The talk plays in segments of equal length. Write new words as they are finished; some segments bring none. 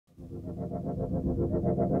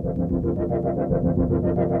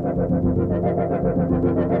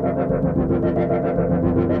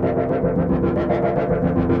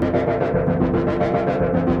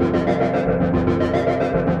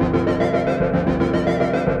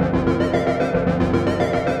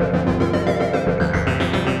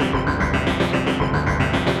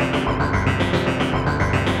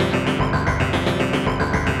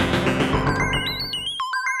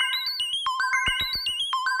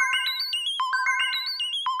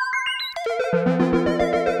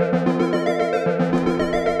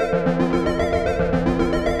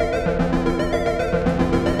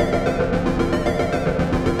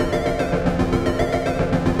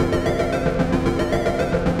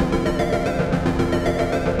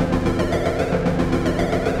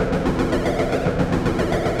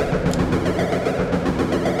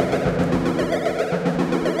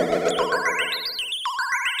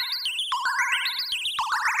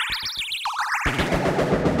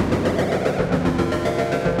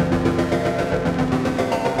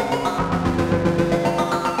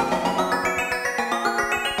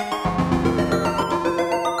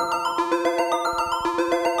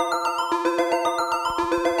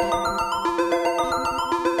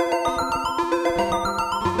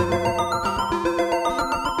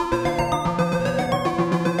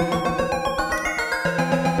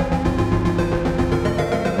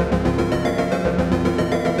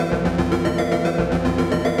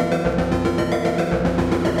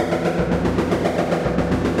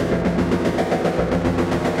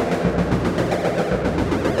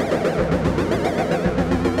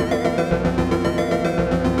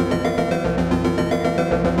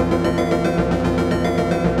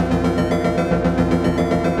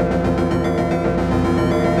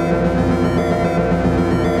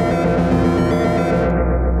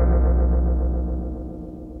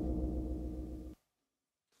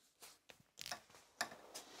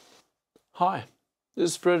Hi,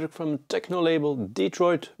 this is Frederick from Techno-Label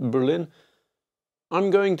Detroit, Berlin. I'm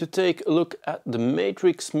going to take a look at the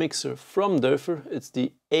matrix mixer from Doepfer. It's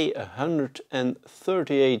the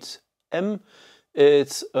A-138m.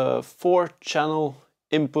 It's a 4-channel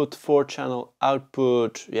input, 4-channel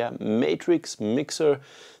output, matrix mixer.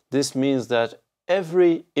 This means that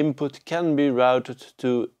every input can be routed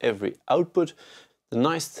to every output. The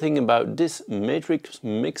nice thing about this matrix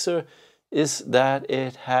mixer is that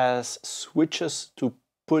it has switches to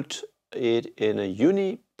put it in a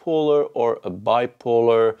unipolar or a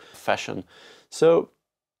bipolar fashion. So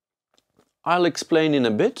I'll explain in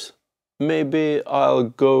a bit. Maybe I'll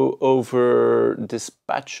go over this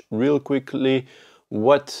patch real quickly,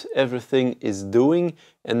 what everything is doing,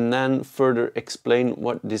 and then further explain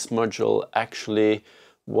what this module actually,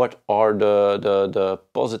 what are the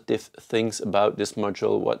positive things about this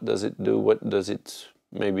module, what does it do, what does it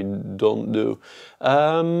maybe don't do.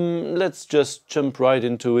 Let's just jump right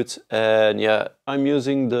into it. And yeah, I'm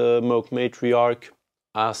using the Moog Matriarch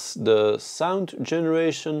as the sound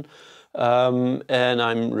generation, and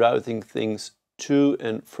I'm routing things to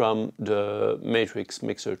and from the matrix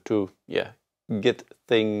mixer to get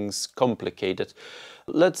things complicated.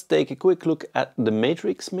 Let's take a quick look at the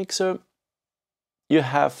matrix mixer. You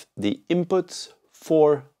have the inputs,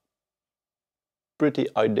 4 pretty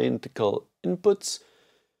identical inputs.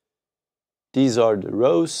 These are the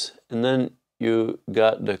rows, and then you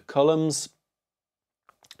got the columns.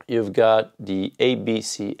 You've got the A, B,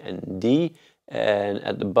 C, and D, and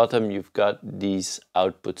at the bottom you've got these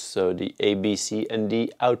outputs, so the A, B, C, and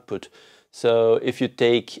D output. So if you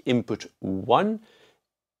take input 1,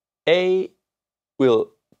 A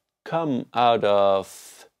will come out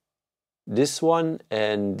of this one,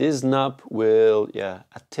 and this knob will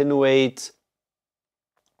attenuate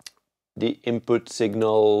the input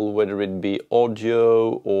signal, whether it be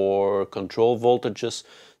audio or control voltages.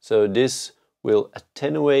 So this will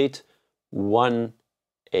attenuate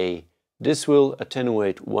 1A. This will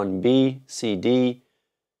attenuate 1B, C, D.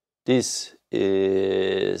 This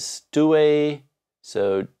is 2A,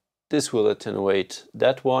 so this will attenuate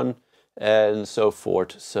that one, and so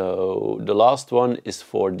forth. So the last one is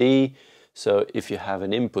 4D. So if you have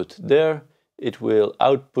an input there, it will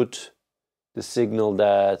output the signal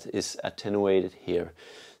that is attenuated here.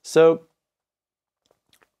 So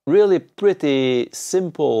really pretty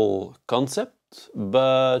simple concept,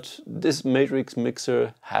 but this matrix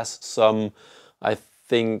mixer has some, I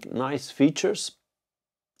think, nice features.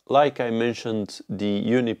 Like I mentioned, the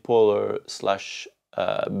unipolar slash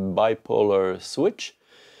bipolar switch.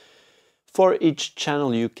 For each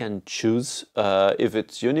channel you can choose if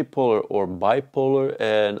it's unipolar or bipolar,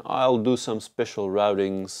 and I'll do some special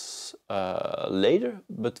routings later.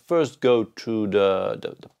 But first go to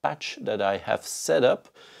the patch that I have set up.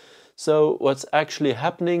 So what's actually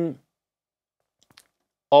happening,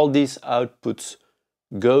 all these outputs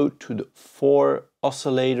go to the 4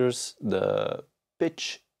 oscillators, the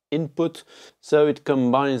pitch input, so it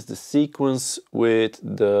combines the sequence with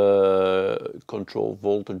the control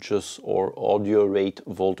voltages or audio rate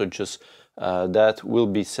voltages that will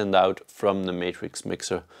be sent out from the matrix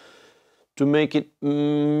mixer. To make it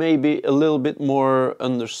maybe a little bit more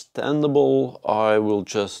understandable, I will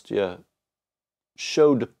just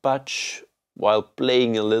show the patch while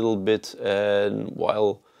playing a little bit and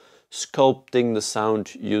while sculpting the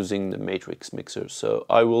sound using the matrix mixer. So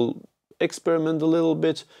I will experiment a little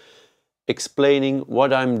bit, explaining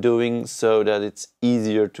what I'm doing so that it's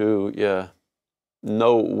easier to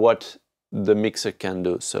know what the mixer can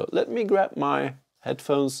do. So let me grab my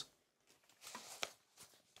headphones.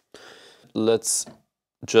 Let's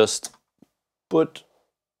just put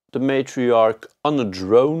the matriarch on a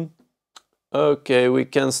drone. Okay, we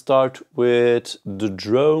can start with the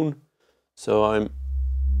drone. So I'm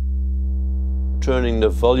turning the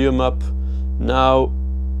volume up. Now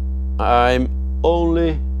I'm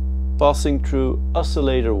only passing through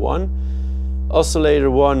oscillator 1.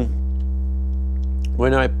 Oscillator 1,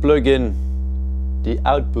 when I plug in the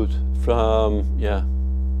output from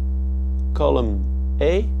column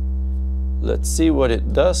A, let's see what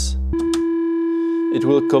it does. It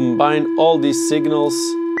will combine all these signals.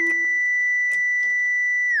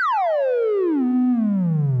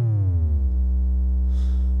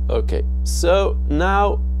 Okay, so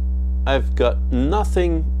now I've got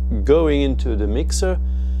nothing going into the mixer,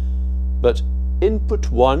 but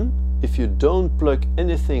input 1, if you don't plug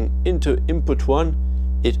anything into input 1,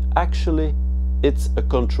 it's a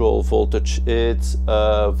control voltage. It's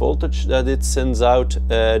a voltage that it sends out,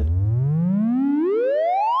 and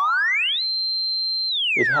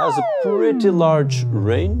it has a pretty large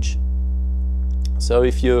range. So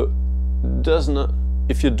if you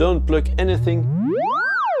don't plug anything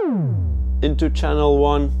into channel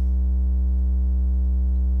 1,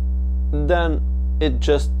 then it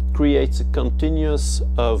just creates a continuous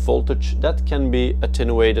voltage that can be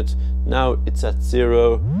attenuated. Now it's at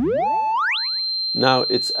 0. Now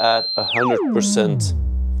it's at 100%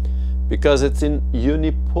 because it's in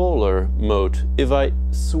unipolar mode. If I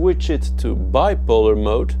switch it to bipolar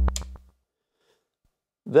mode,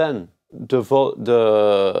 then the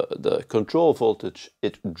control voltage,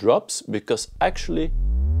 it drops because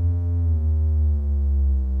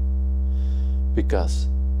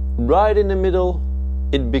right in the middle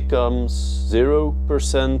it becomes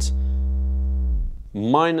 0%,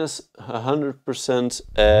 minus 100%,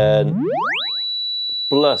 and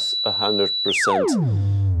plus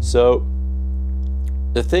 100%. So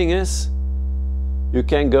the thing is, you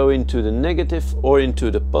can go into the negative or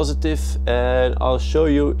into the positive, and I'll show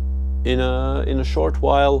you in a short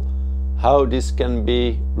while how this can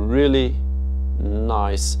be really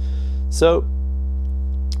nice. So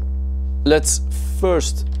let's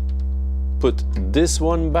first put this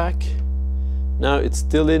one back. Now it's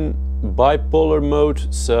still in bipolar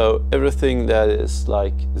mode, so everything that is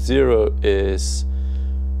like 0 is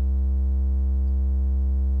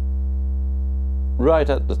right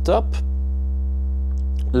at the top.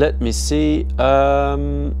 Let me see,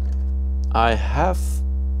 I have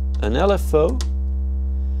an LFO,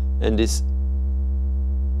 and this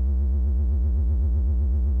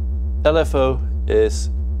LFO is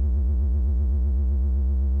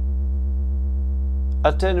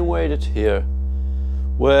attenuated here.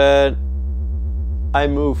 When I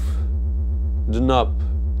move the knob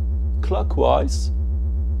clockwise,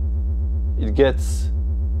 it gets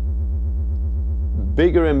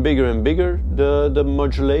bigger and bigger and bigger, the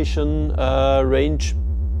modulation range.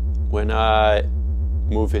 When I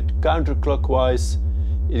move it counterclockwise,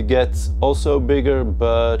 it gets also bigger,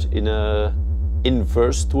 but in a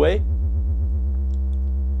inversed way.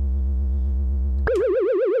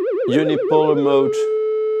 Unipolar mode,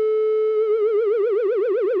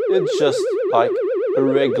 it's just like a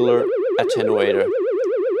regular attenuator.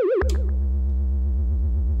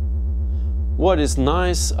 What is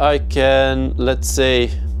nice, I can, let's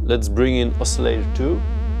bring in oscillator 2.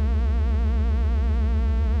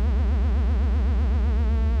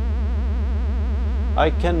 I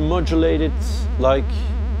can modulate it like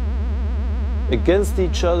against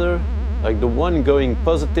each other, like the one going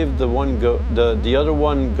positive, the other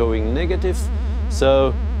one going negative.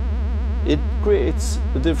 So it creates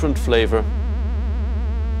a different flavor.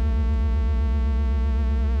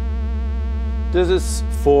 This is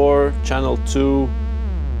for channel 2.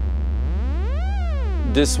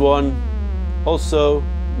 This one also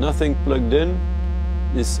nothing plugged in.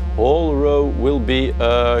 This whole row will be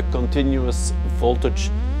a continuous voltage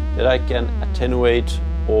that I can attenuate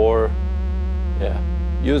or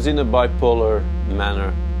use in a bipolar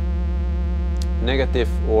manner, negative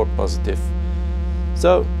or positive.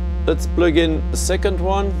 So let's plug in the second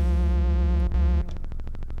one,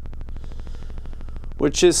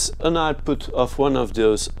 which is an output of one of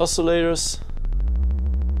those oscillators.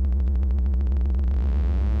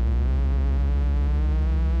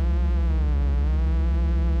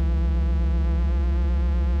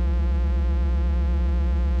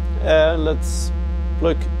 And let's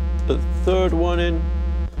plug the third one in,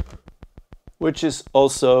 which is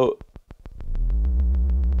also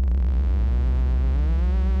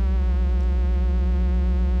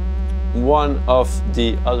one of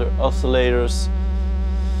the other oscillators,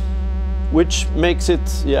 which makes it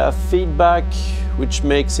feedback, which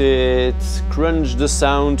makes it crunch the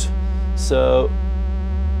sound. So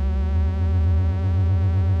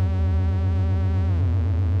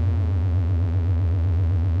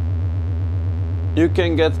you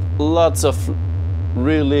can get lots of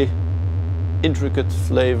really intricate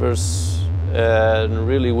flavors and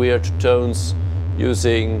really weird tones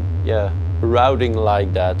using routing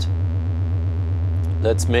like that.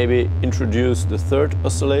 Let's maybe introduce the third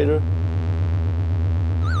oscillator.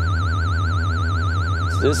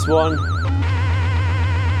 It's this one.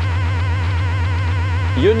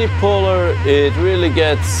 Unipolar, it really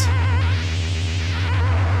gets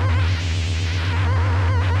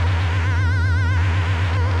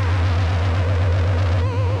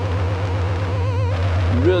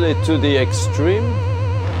really to the extreme.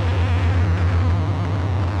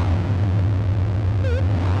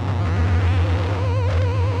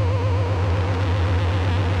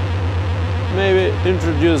 Maybe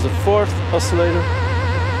introduce the fourth oscillator.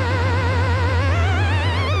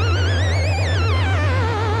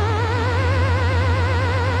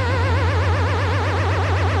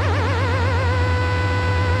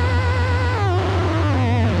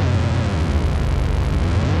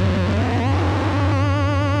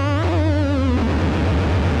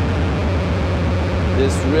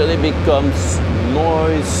 This really becomes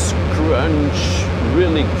noise, crunch,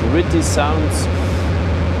 really gritty sounds.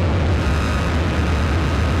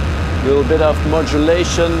 Little bit of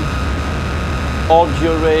modulation,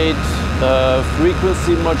 audio rate,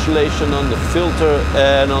 frequency modulation on the filter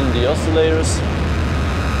and on the oscillators.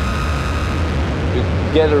 You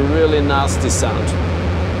get a really nasty sound.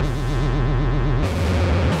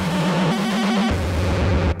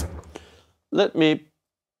 Let me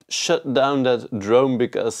shut down that drone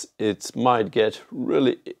because it might get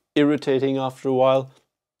really irritating after a while.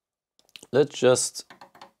 Let's just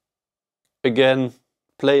again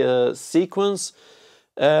play a sequence,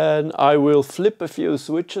 and I will flip a few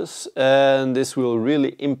switches, and this will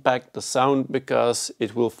really impact the sound because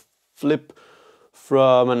it will flip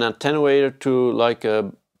from an attenuator to like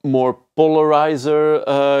a more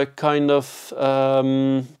polarizer kind of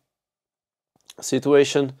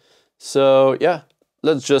situation. So yeah,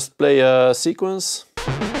 let's just play a sequence.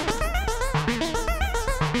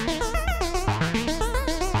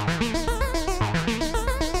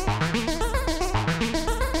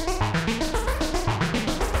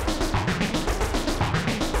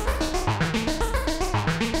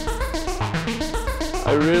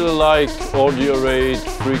 I really like audio rate,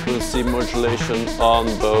 frequency modulation on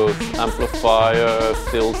both amplifier,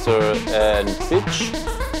 filter and pitch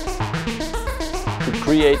to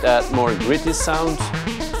create that more gritty sound.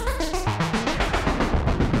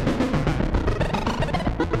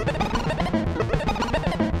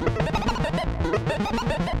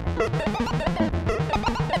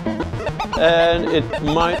 And it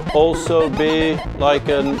might also be like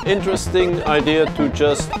an interesting idea to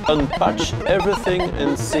just unpatch everything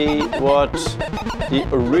and see what the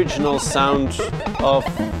original sound of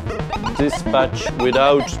this patch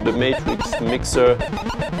without the matrix mixer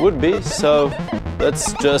would be. So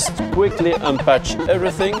let's just quickly unpatch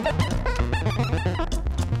everything.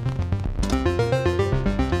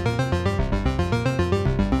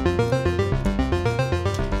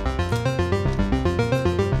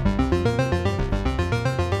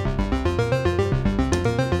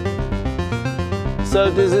 So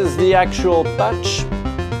this is the actual patch.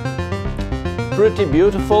 Pretty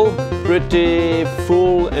beautiful, pretty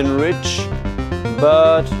full and rich,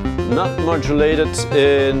 but not modulated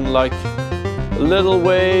in like a little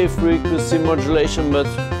way, frequency modulation, but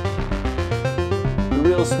a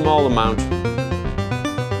real small amount.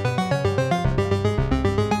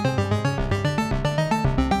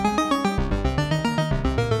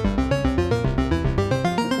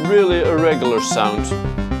 Really a regular sound.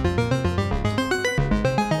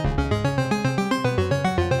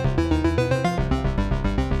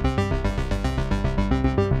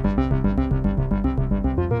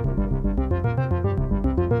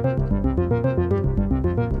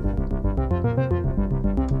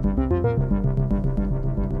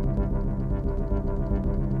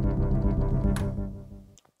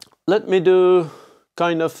 Let me do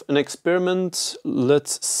kind of an experiment.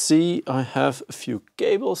 Let's see, I have a few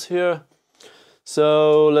cables here.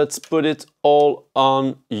 So let's put it all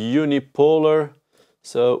on unipolar.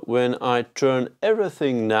 So when I turn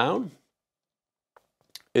everything down,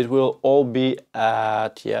 it will all be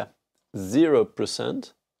at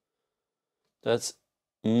 0%. That's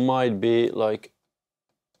might be like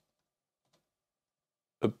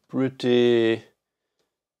a pretty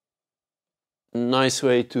nice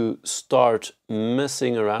way to start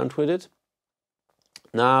messing around with it.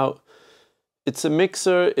 Now, it's a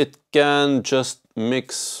mixer, it can just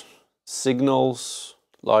mix signals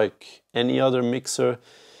like any other mixer.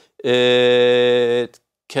 It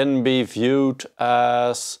can be viewed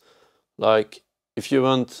as like if you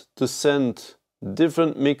want to send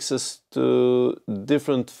different mixes to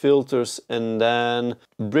different filters and then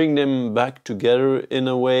bring them back together in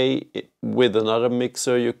a way with another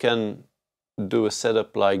mixer, you can do a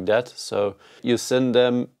setup like that. So you send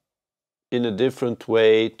them in a different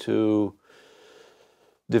way to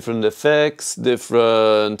different effects,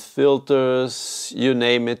 different filters, you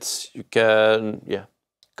name it. You can,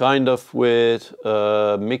 kind of with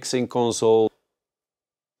a mixing console.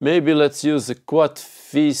 Maybe let's use the Quad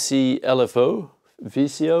VCO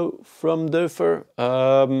from Doepfer.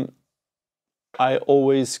 I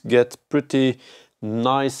always get pretty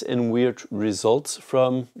nice and weird results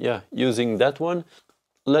from using that one.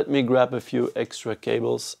 Let me grab a few extra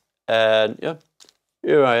cables and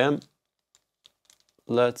here I am.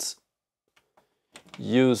 Let's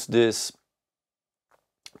use this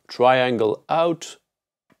triangle out,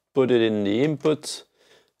 put it in the input,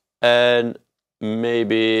 and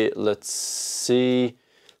maybe let's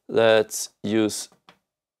use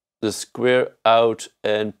the square out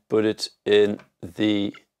and put it in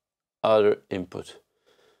the other input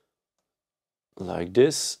like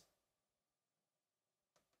this,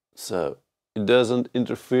 so it doesn't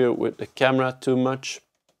interfere with the camera too much.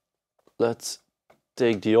 Let's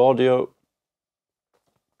take the audio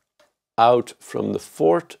out from the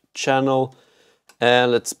 4th channel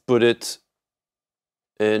and let's put it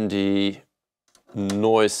in the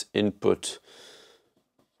noise input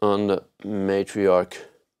on the matriarch.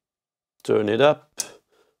 Turn it up,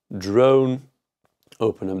 drone,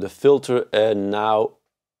 open up the filter, and now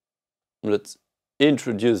let's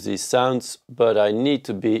introduce these sounds, but I need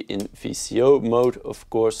to be in VCO mode, of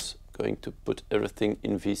course. Going to put everything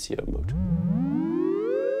in VCO mode.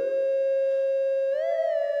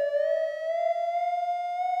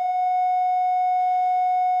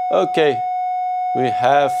 Okay, we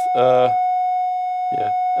have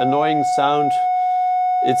annoying sound.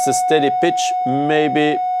 It's a steady pitch.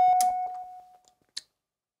 Maybe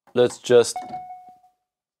let's just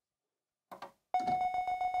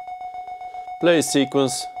play a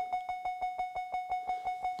sequence.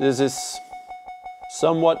 This is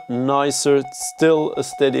somewhat nicer, it's still a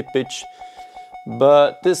steady pitch,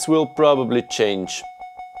 but this will probably change.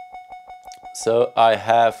 So I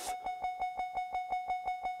have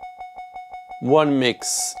one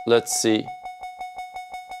mix. Let's see.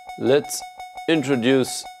 Let's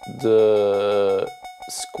introduce the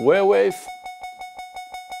square wave.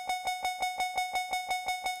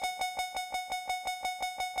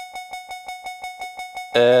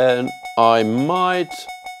 And I might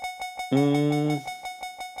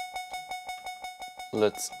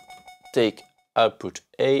let's take output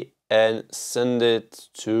A and send it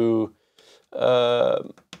to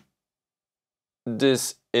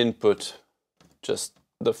this input, just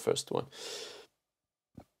the first one.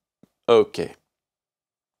 Okay,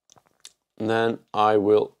 then I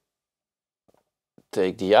will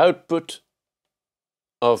take the output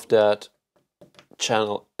of that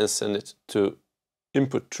channel and send it to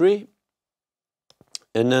input 3,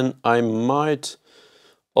 and then I might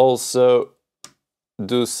also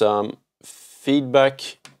do some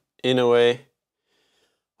feedback in a way.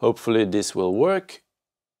 Hopefully this will work.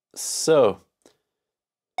 So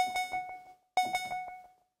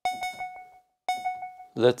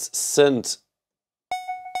let's send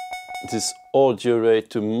this audio array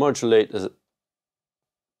to modulate as a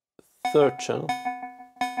 3rd channel.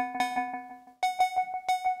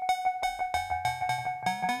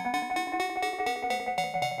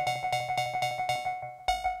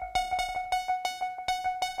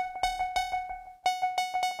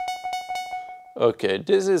 Okay,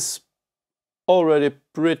 this is already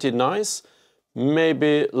pretty nice.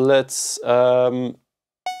 Maybe let's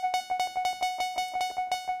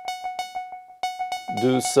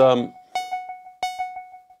do some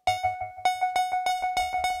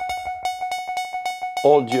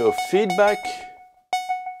audio feedback.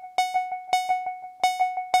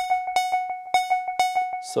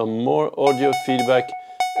 Some more audio feedback,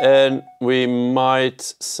 and we might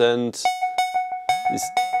send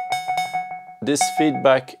this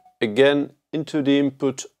feedback again into the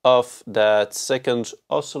input of that 2nd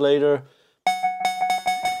oscillator.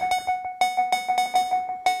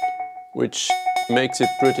 which makes it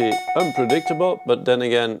pretty unpredictable, but then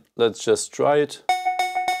again, let's just try it.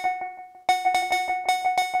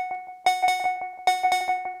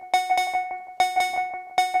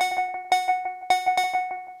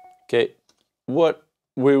 Okay, what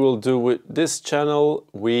we will do with this channel,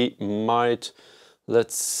 we might,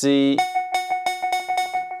 let's see,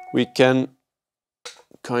 we can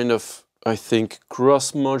kind of, I think,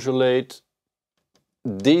 cross modulate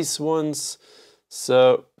these ones.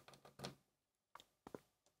 So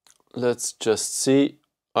let's just see.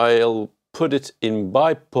 I'll put it in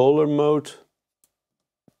bipolar mode,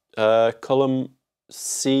 column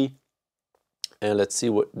C, and let's see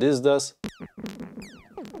what this does.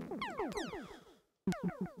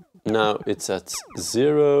 Now it's at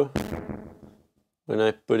 0. When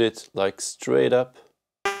I put it like straight up,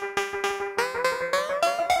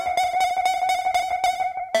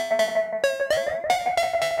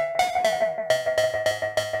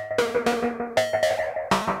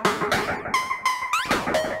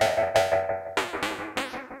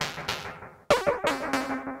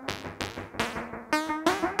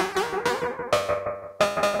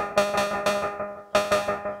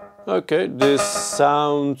 okay, this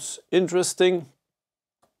sounds interesting.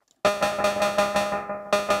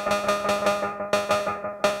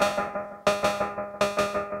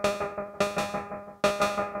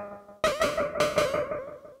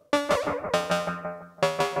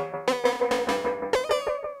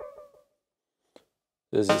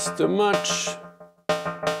 This is too much.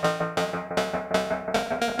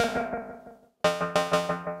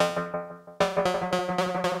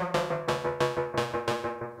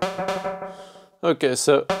 Okay,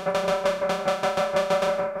 so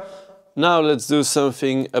now let's do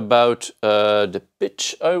something about the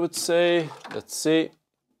pitch, I would say. Let's see.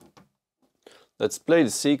 Let's play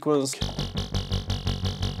the sequence.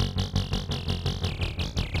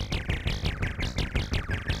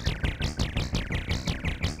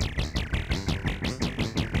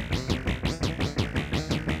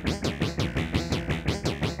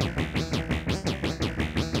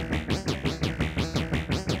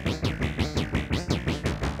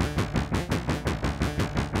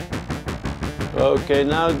 Okay,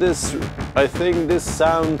 now this, I think this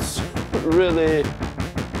sounds really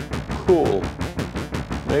cool.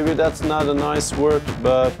 Maybe that's not a nice word,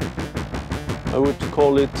 but I would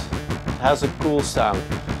call it has a cool sound.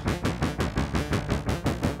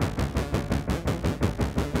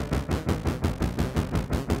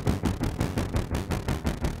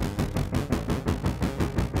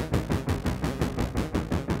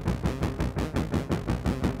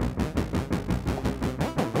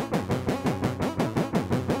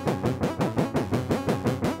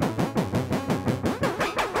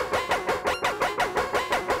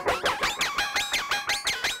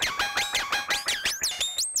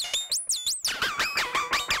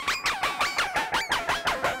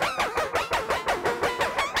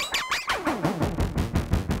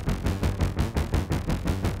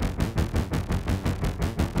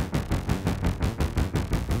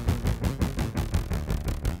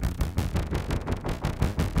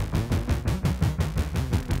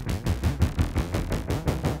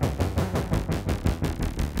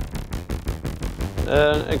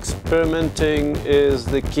 Experimenting is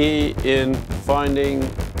the key in finding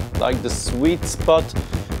like the sweet spot,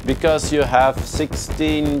 because you have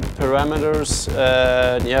 16 parameters,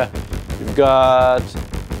 and yeah, you've got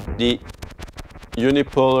the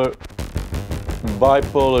unipolar,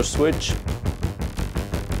 bipolar switch.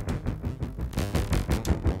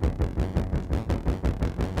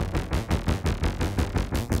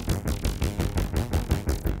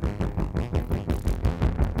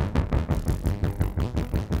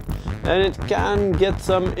 And it can get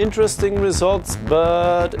some interesting results,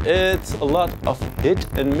 but it's a lot of hit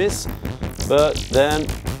and miss. But then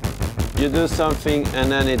you do something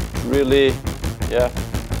and then it really, yeah,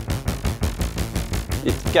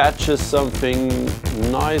 it catches something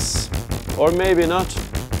nice, or maybe not.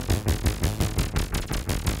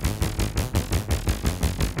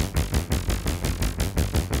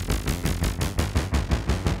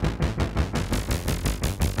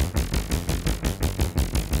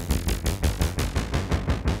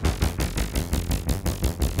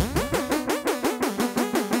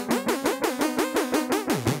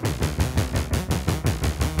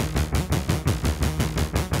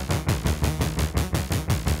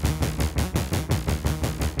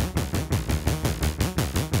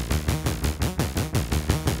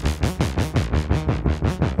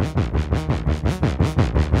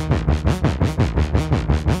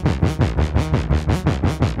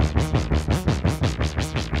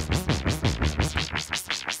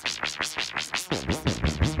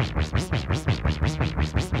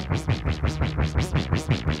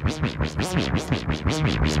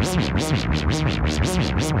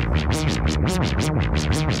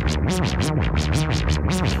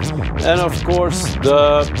 And of course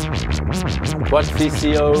the quad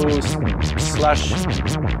VCO slash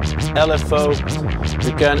LFO,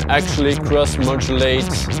 you can actually cross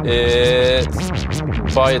modulate it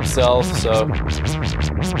by itself, so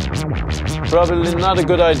probably not a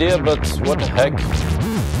good idea, but what the heck.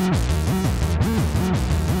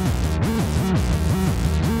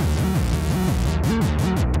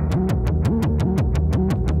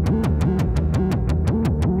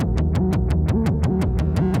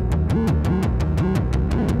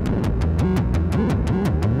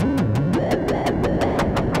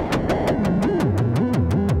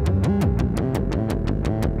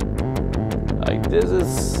 This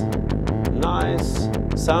is nice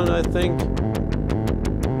sound, I think.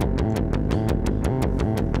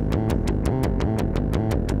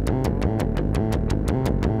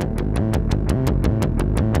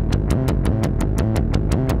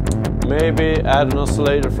 Maybe add an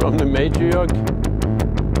oscillator from the matriarch.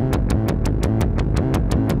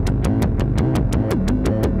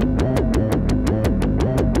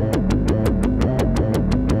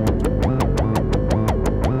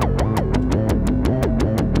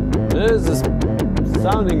 This is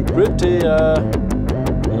sounding pretty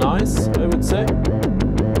nice, I would say.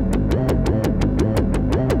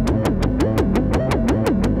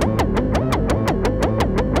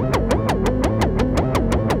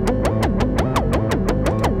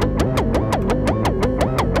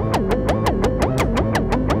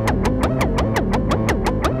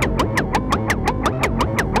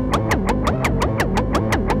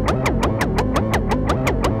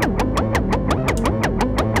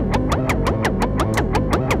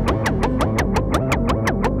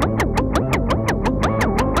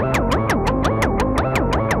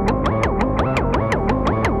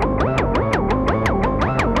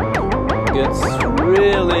 It's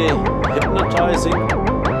really hypnotizing.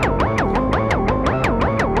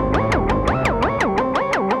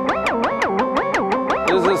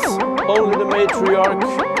 This is only the matriarch.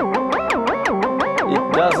 It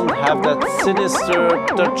doesn't have that sinister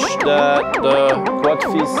touch that the quad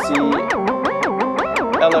VC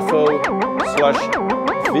LFO slash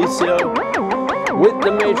VCO with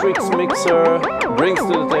the matrix mixer brings to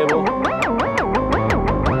the table.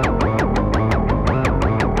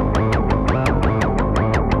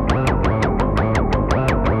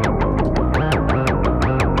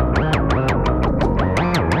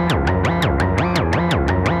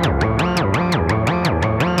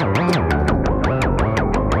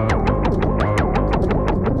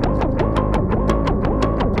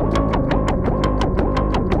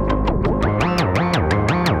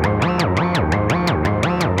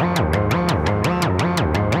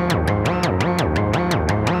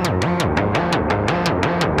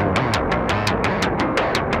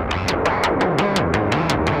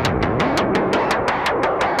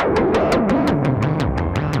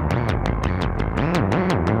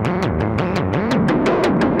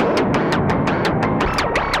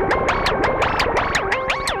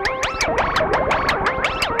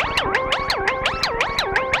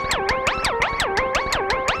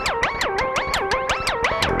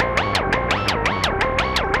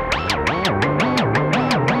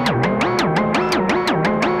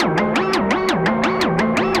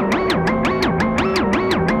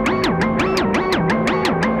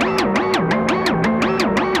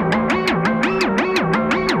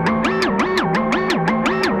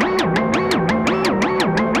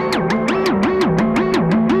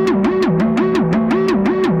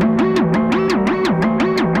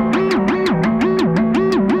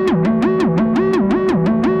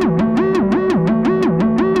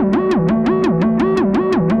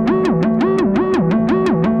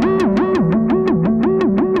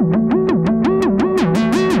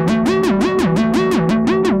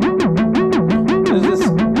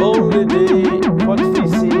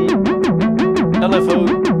 LFO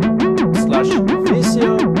slash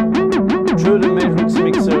VCO through the matrix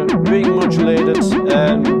mixer, being modulated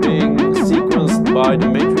and being sequenced by the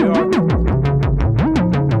matriarch.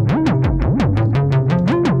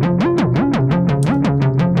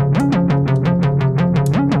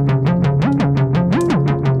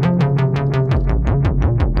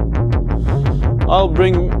 I'll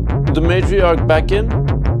bring the matriarch back in.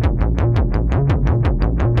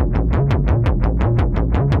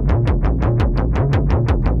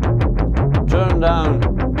 Turn down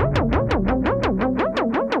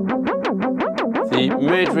the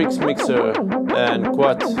matrix mixer and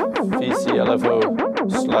quad VC LFO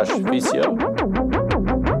slash VCO.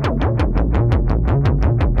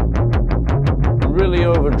 really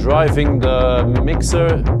overdriving the mixer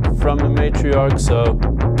from the matriarch, so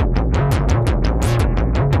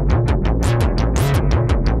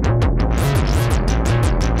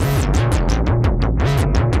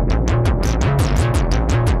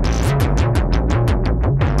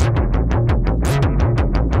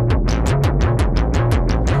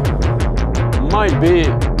might be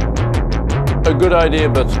a good idea,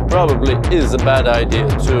 but probably is a bad idea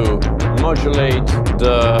to modulate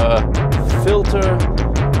the filter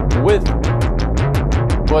with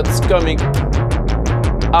what's coming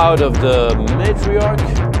out of the matriarch.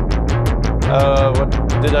 What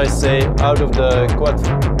did I say? Out of the quad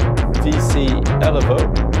VC elevo.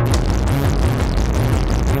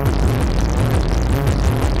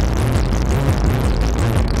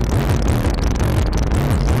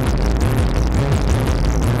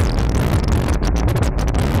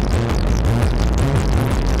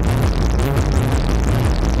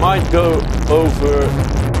 Might go over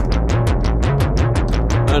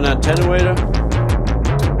an attenuator.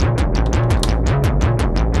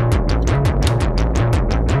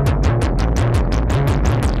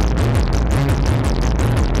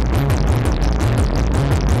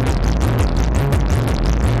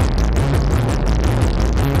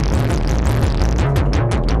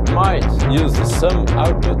 Might use some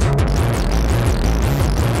output.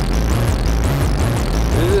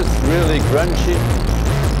 This is really grungy.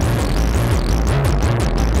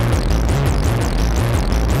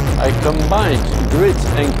 I combined grit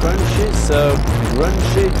and crunchy, so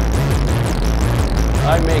grungy.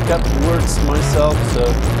 I make up words myself, so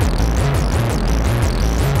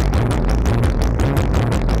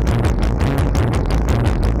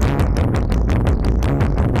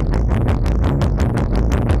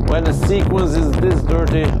when a sequence is this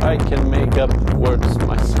dirty, I can make up words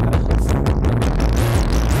myself.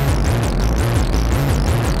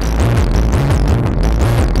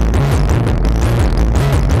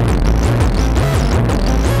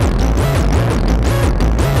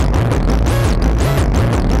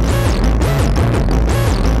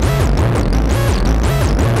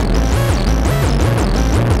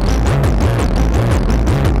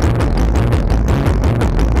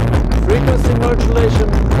 Modulation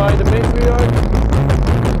by the matriarch.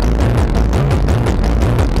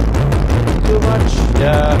 Too much?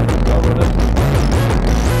 Yeah, go with it.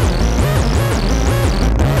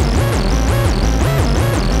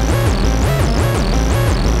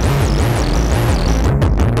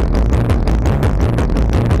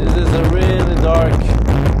 This is a really dark,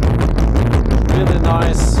 really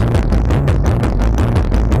nice.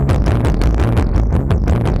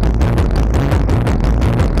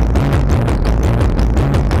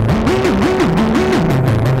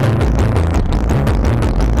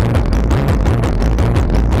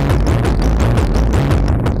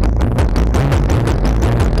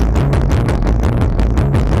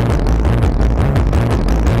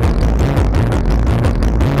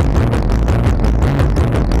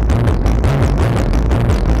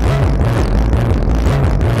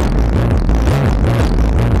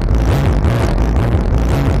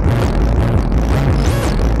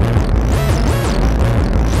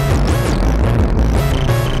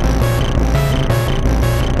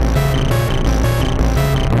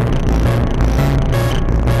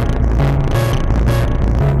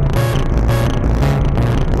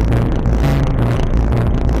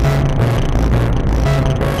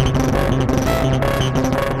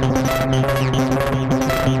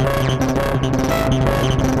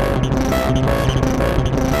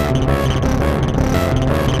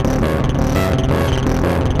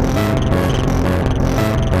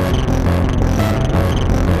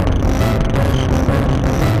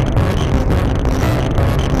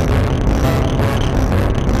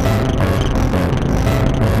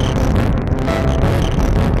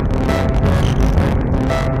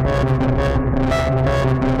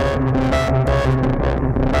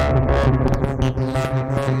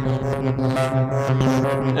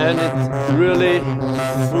 And it really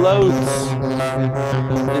floats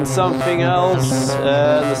in something else,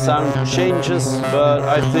 the sound changes, but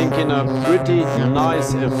I think in a pretty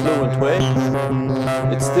nice and fluent way.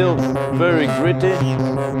 It's still very gritty.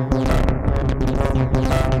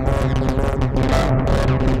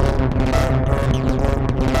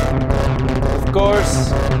 Of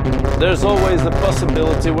course, there's always the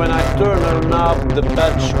possibility when I turn a knob, the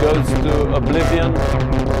patch goes to oblivion.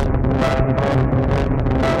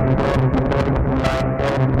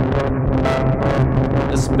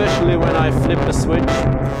 Especially when I flip a switch.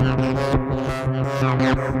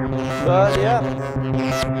 But yeah.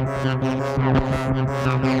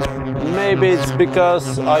 Maybe it's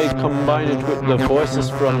because I combine it with the voices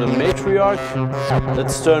from the matriarch.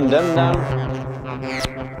 Let's turn them down.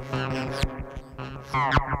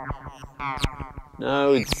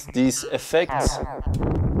 Now it's these effects.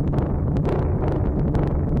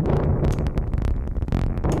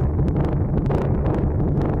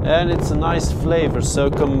 And it's a nice flavor, so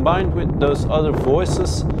combined with those other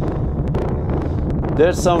voices,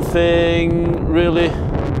 there's something really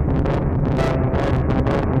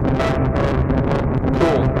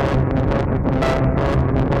cool.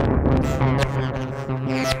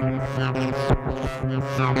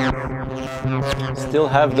 Still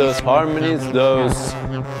have those harmonies, those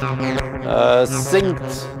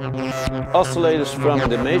synced oscillators from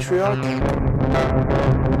the matriarch.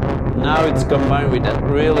 Now it's combined with that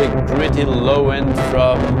really gritty low end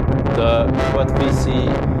from the Quad VC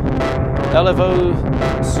Elevo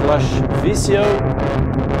 / VCO,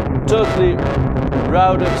 totally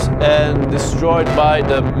routed and destroyed by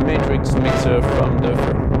the matrix mixer from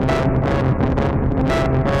Doepfer.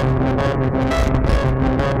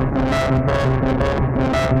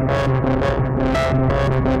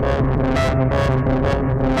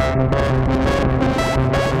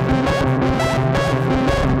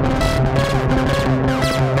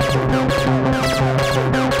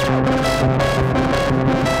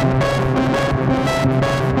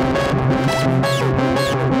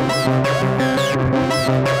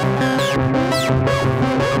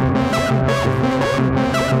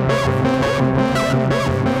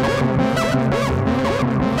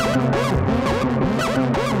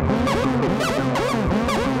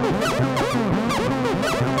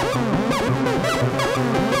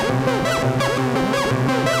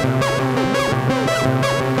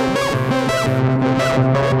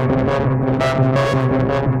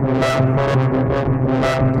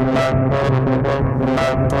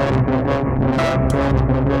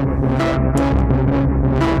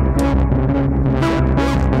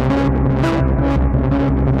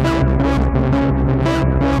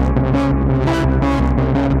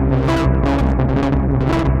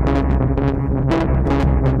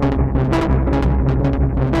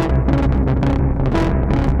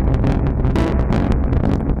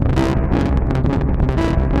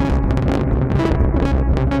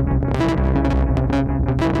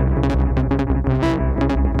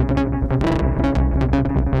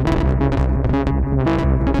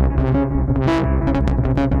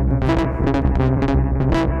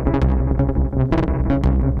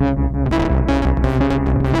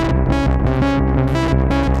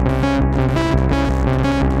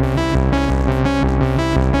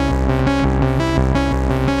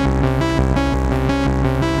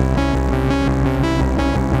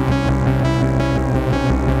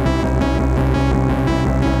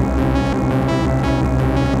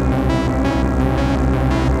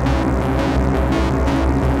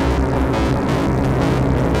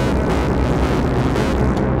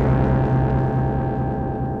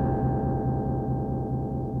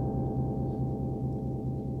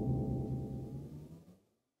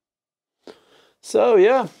 So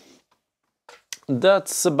yeah,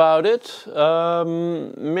 that's about it.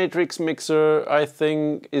 Matrix Mixer, I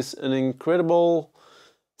think, is an incredible,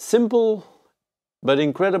 simple, but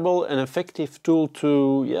incredible and effective tool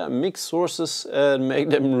to mix sources and make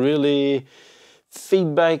them really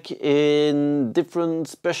feedback in different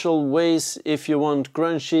special ways. If you want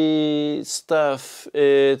crunchy stuff,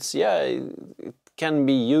 it can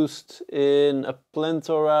be used in a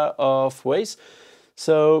plethora of ways.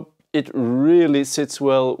 So it really sits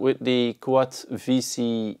well with the Quad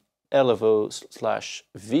VC Elevo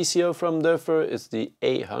 / VCO from Doepfer. It's the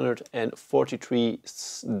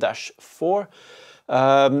A-143-4.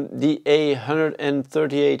 The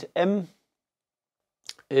A-138m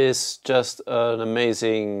is just an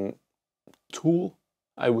amazing tool.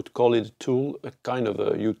 I would call it a tool, a kind of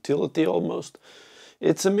a utility almost.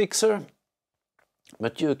 It's a mixer,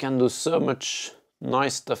 but you can do so much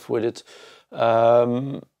nice stuff with it.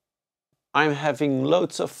 I'm having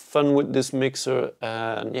loads of fun with this mixer,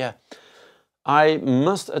 and yeah, I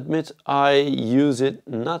must admit I use it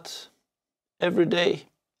not every day.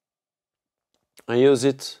 I use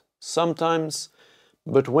it sometimes,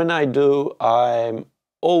 but when I do, I'm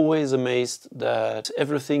always amazed that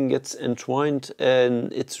everything gets entwined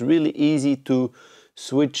and it's really easy to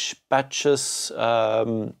switch patches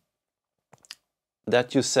that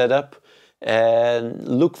you set up and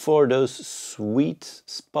look for those sweet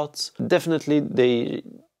spots. Definitely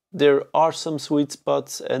there are some sweet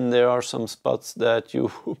spots and there are some spots that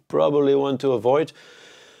you probably want to avoid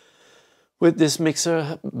with this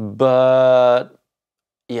mixer, but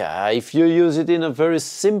yeah, if you use it in a very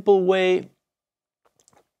simple way,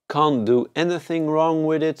 can't do anything wrong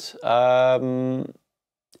with it.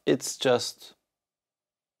 It's just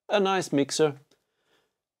a nice mixer.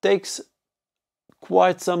 Takes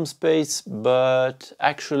quite some space, but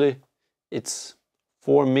actually it's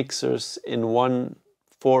 4 mixers in one,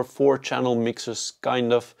 4 channel mixers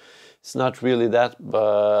kind of. It's not really that,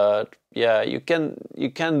 but yeah, you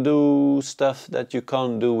can do stuff that you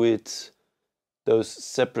can't do with those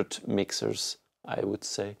separate mixers, I would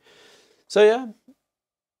say. So yeah,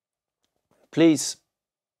 please,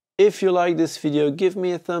 if you like this video, give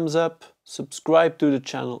me a thumbs up, subscribe to the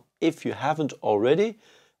channel if you haven't already,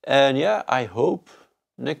 and yeah, I hope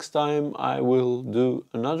next time I will do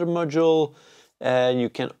another module, and you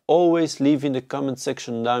can always leave in the comment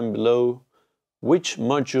section down below which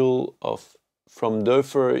module from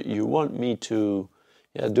Doepfer you want me to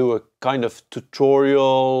do a kind of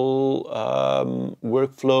tutorial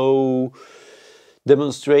workflow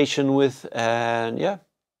demonstration with. And yeah,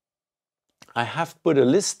 I have put a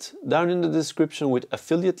list down in the description with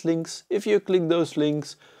affiliate links. If you click those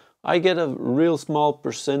links, I get a real small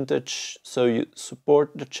percentage, so you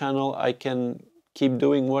support the channel. I can keep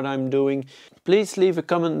doing what I'm doing. Please leave a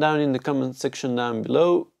comment down in the comment section down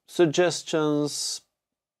below. Suggestions,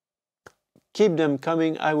 keep them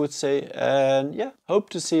coming, I would say. And yeah, hope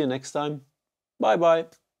to see you next time. Bye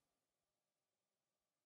bye.